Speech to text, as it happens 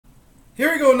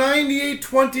Here we go,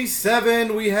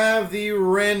 98-27. We have the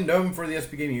random for the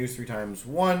SP Game use 3 times.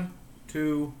 1,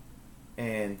 2,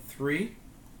 and 3.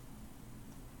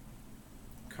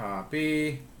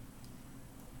 Copy.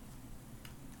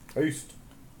 Paste.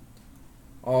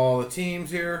 All the teams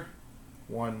here.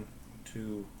 1,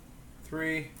 2,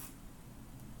 3.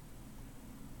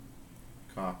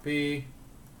 Copy.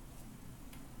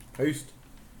 Paste.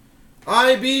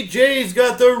 IBJ's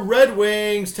got the Red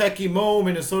Wings. Techie Mo,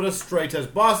 Minnesota. Strikes has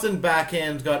Boston.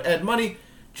 Backhand's got Ed Money.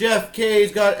 Jeff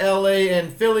K's got LA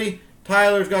and Philly.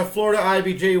 Tyler's got Florida.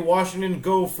 IBJ, Washington.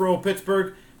 GoFro,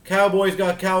 Pittsburgh. Cowboys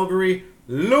got Calgary.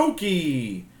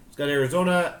 Loki. He's got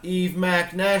Arizona. Eve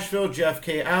Mac, Nashville. Jeff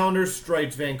K, Islanders.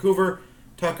 Strikes, Vancouver.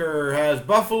 Tucker has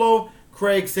Buffalo.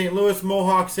 Craig, St. Louis.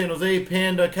 Mohawk, San Jose.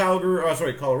 Panda,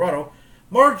 Colorado.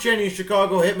 Mark Jenny,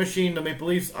 Chicago. Hit Machine, the Maple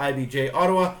Leafs. IBJ,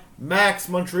 Ottawa. Max,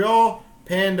 Montreal.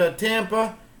 Panda,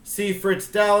 Tampa. C. Fritz,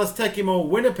 Dallas. Tekimo,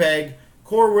 Winnipeg.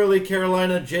 Core Willie,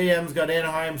 Carolina. JM's got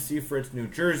Anaheim. C. Fritz, New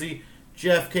Jersey.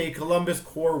 Jeff K, Columbus.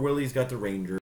 Core Willie's got the Rangers.